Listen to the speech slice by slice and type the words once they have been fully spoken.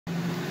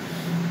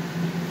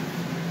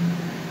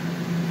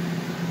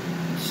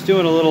Just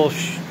doing a little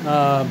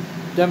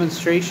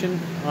demonstration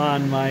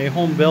on my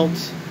home-built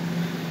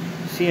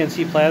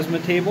CNC plasma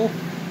table.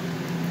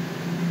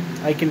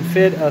 I can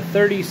fit a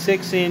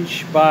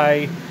 36-inch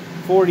by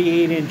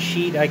 48-inch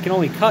sheet. I can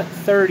only cut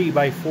 30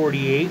 by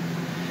 48,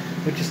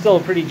 which is still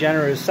a pretty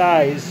generous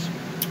size,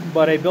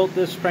 but I built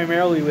this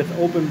primarily with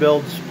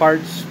openbuilds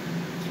parts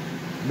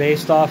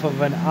based off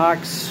of an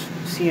Ox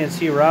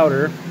CNC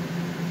router.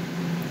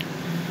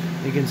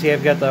 You can see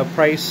I've got the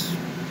Price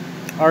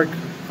arc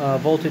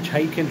voltage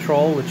height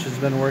control, which has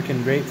been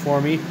working great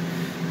for me.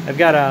 I've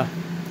got a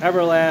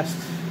Everlast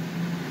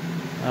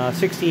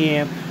 60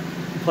 amp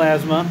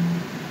plasma,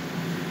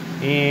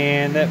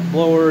 and that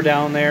blower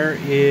down there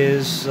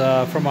is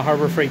from a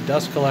Harbor Freight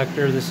dust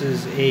collector. This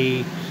is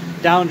a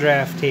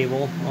downdraft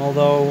table,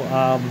 although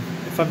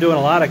if I'm doing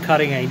a lot of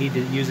cutting I need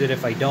to use it.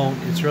 If I don't,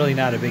 it's really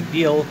not a big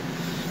deal.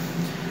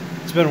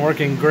 It's been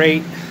working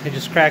great. I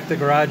just cracked the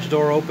garage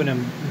door open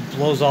and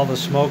blows all the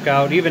smoke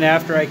out. Even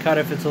after I cut,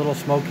 if it's a little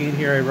smoky in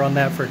here, I run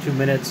that for 2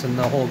 minutes and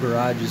the whole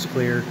garage is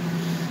clear.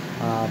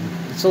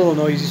 It's a little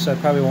noisy, so I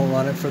probably won't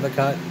run it for the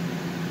cut.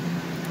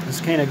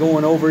 It's kind of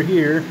going over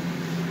here,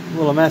 a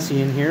little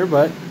messy in here,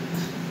 but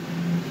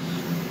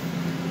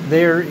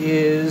there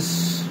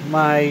is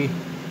my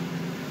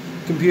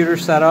computer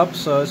setup.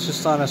 So it's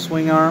just on a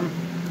swing arm,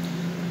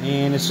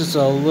 and it's just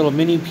a little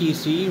mini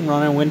PC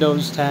running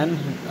Windows 10.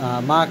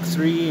 Mach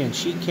 3 and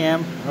Sheet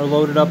Cam are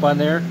loaded up on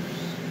there.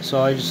 So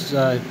I just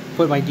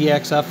put my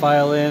DXF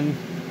file in,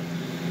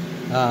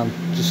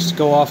 just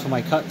go off of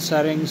my cut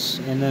settings,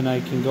 and then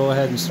I can go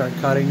ahead and start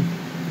cutting.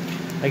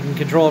 I can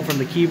control it from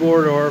the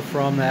keyboard or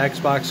from the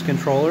Xbox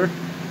controller.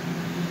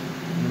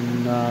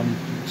 And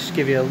just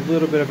give you a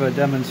little bit of a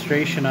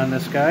demonstration on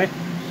this guy.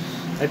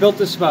 I built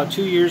this about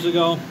 2 years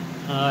ago.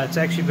 It's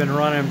actually been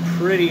running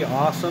pretty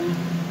awesome.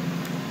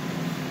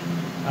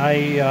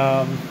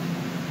 I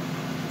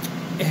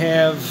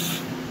have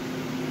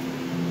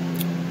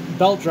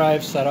belt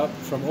drive set up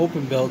from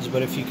openbuilds,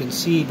 but if you can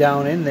see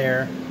down in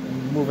there,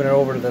 moving it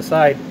over to the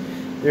side,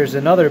 there's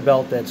another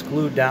belt that's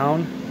glued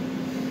down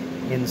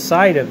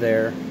inside of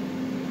there,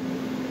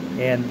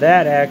 and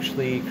that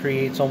actually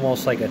creates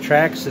almost like a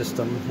track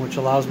system, which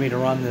allows me to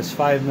run this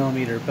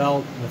 5mm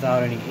belt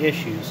without any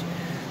issues.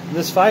 And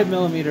this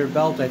 5mm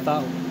belt I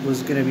thought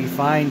was going to be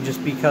fine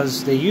just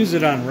because they use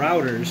it on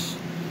routers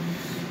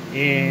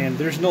and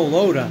there's no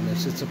load on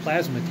this. It's a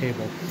plasma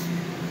table,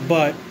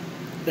 but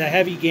the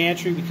heavy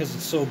gantry, because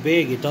it's so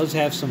big, it does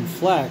have some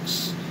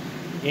flex,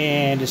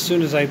 and as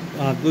soon as I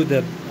glued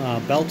the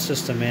belt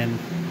system in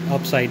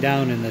upside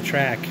down in the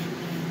track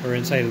or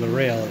inside of the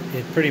rail,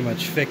 it pretty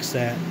much fixed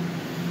that.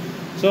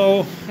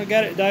 So I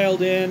got it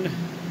dialed in.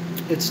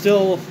 It's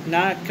still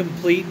not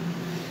complete.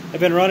 I've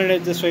been running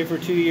it this way for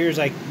 2 years.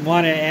 I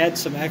want to add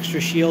some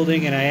extra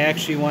shielding, and I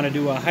actually want to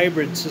do a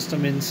hybrid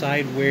system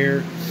inside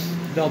where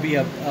there'll be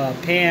a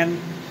pan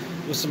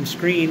with some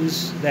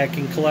screens that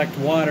can collect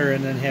water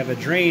and then have a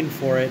drain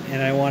for it.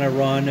 And I want to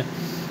run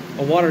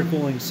a water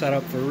cooling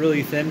setup for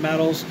really thin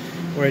metals,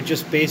 where it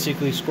just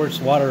basically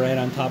squirts water right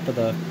on top of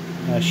the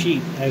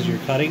sheet as you're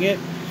cutting it.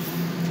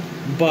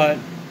 But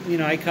you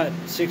know, I cut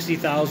 60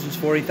 thousandths,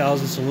 40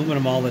 thousandths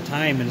aluminum all the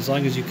time, and as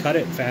long as you cut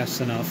it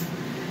fast enough,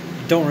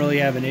 you don't really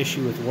have an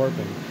issue with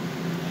warping.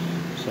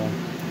 So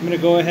I'm going to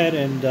go ahead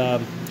and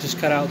just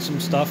cut out some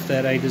stuff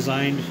that I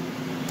designed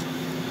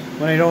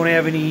when I don't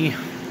have any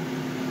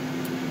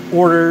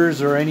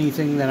orders or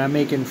anything that I'm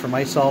making for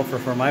myself or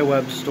for my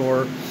web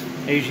store.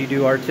 I usually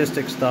do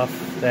artistic stuff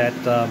that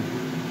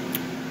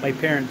my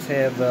parents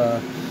have a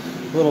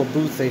little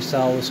booth they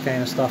sell this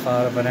kind of stuff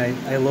out of, and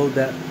I load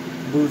that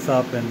booth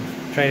up and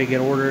try to get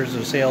orders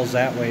or sales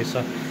that way.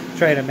 So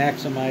try to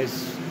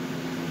maximize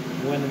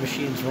when the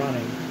machine's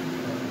running.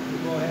 So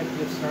we'll go ahead and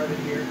get started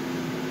here.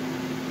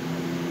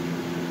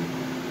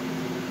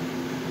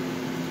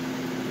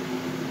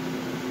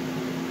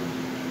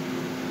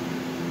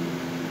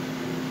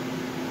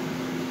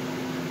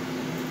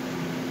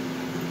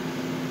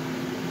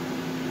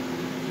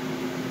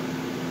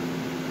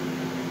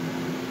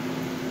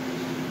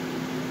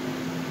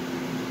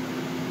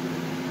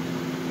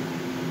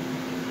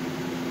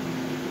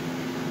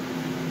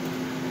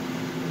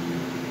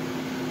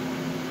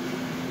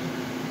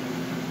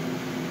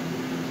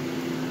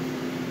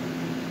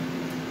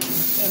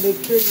 And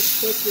make sure you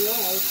check your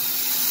eyes.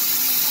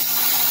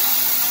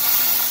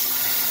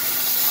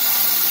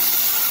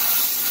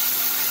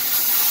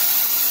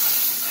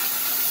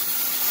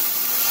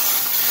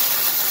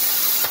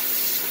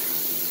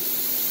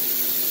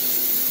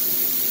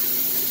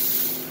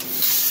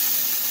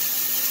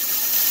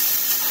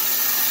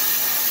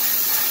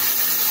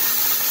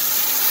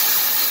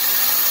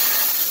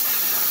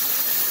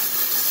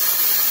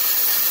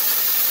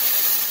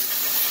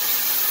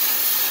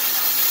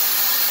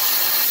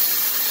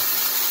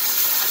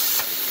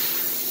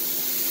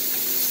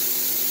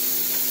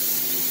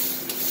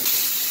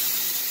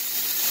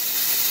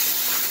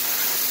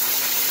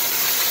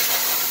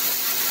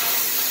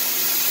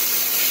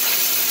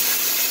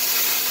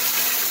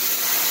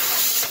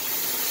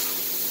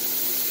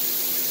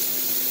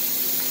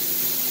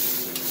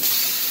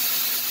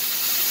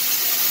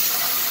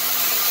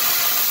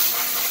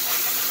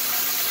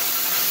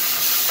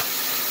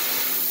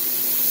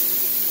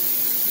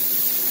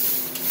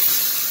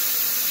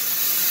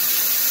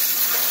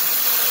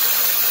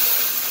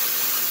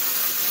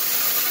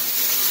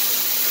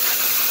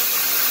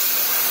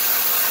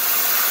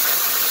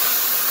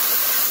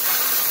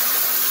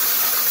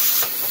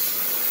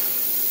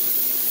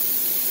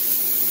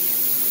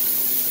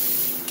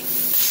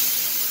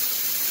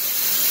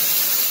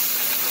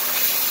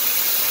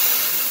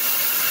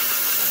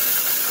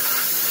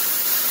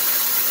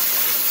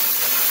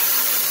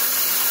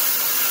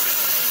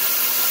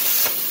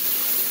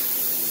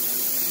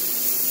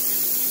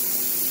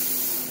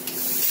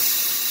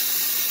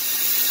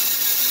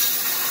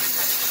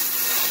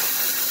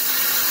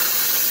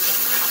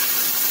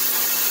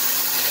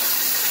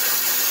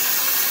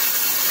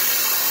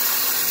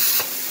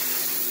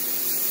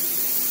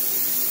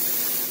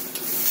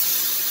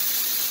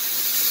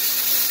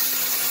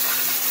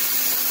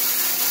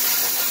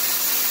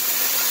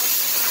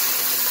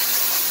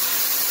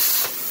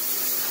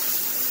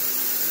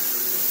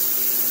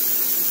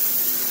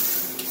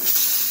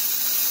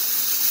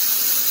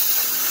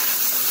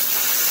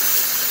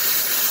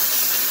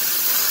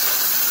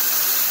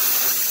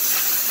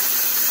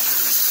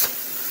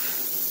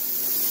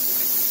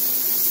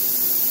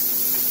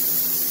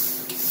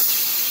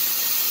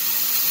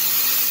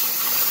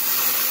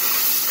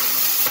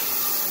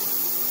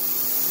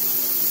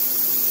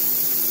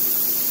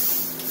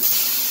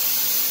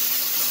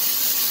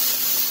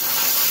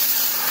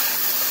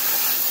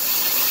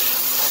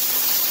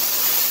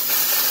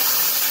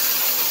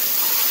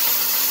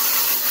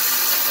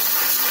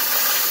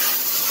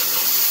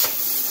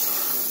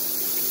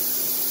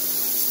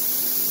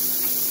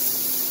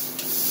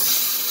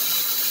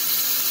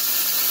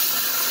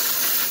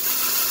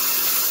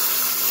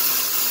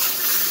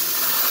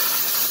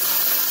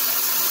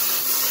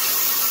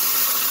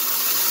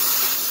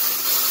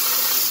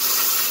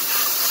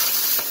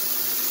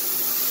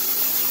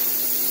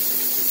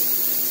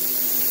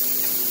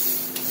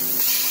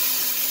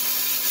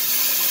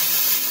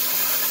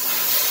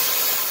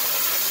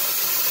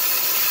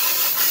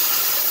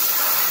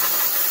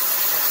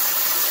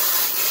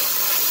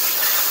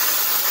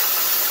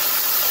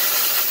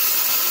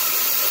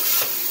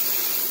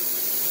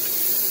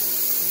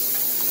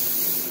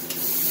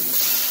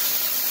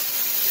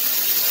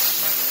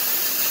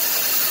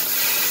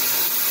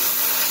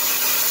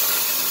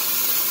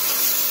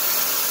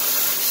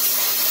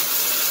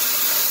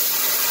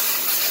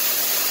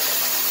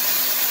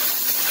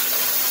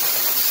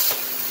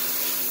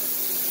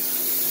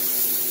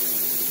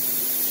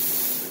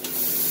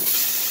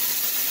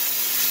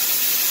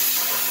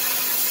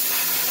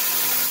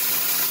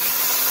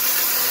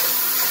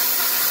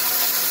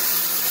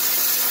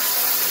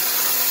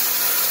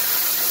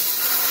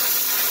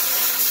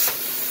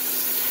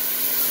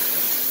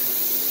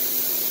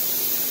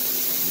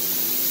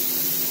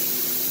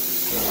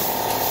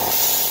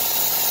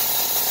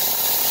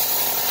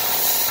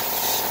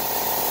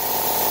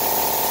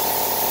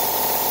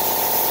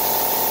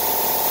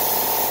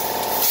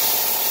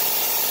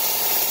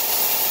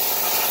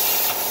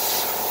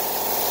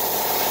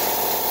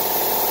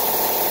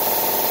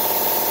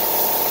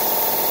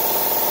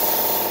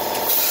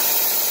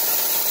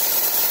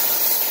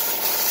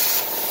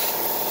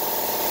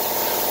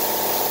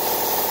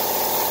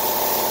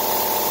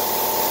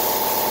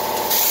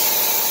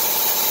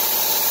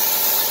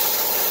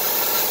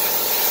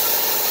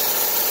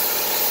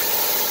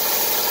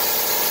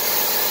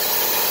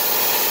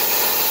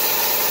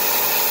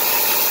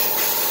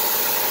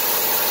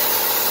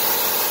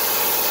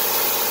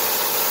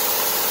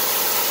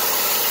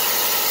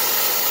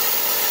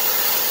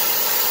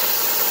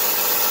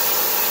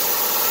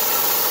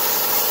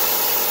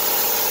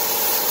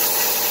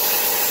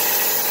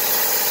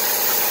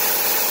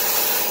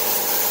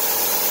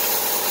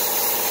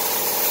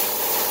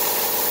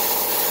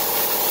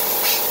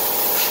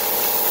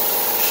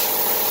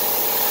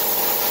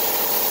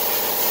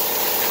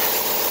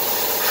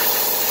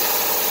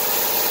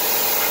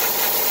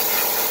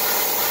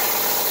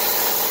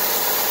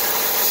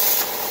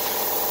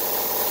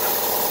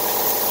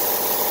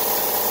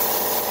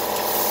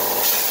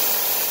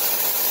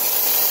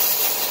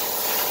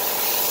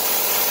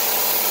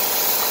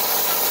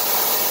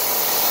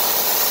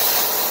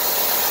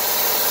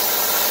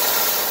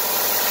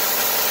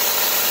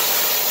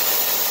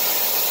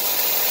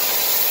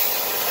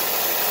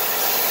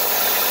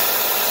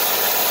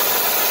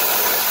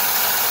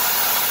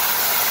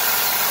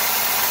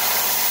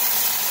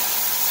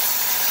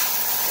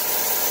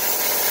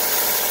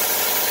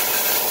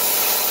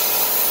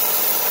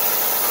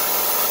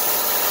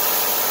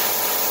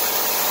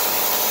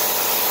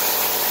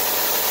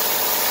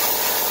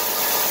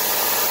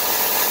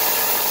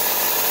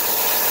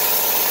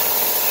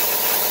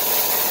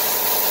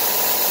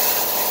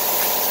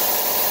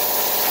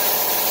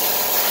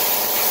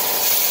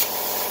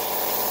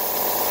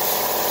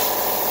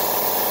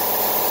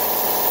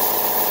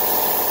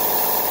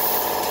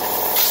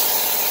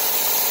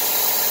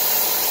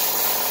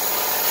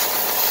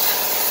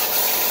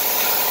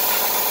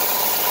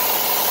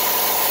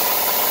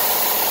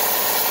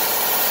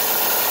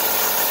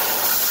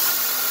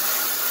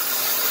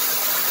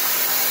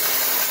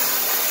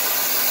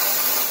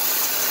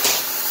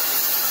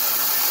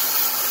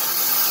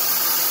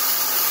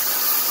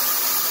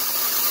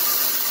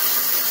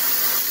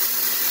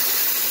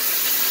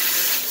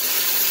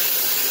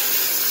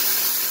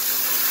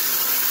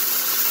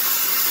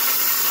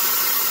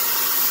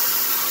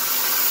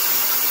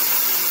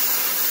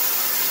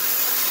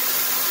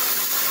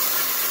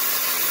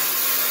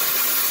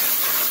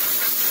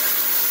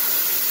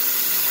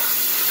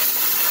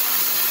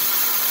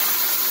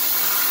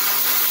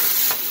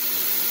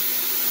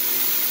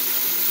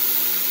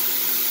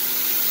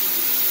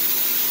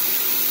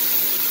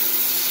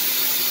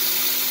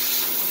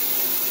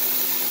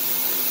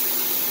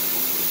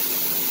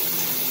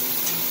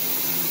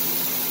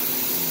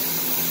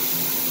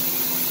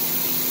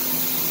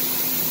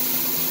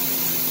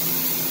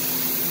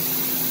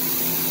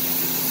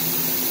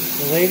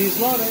 The ladies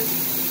love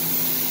it.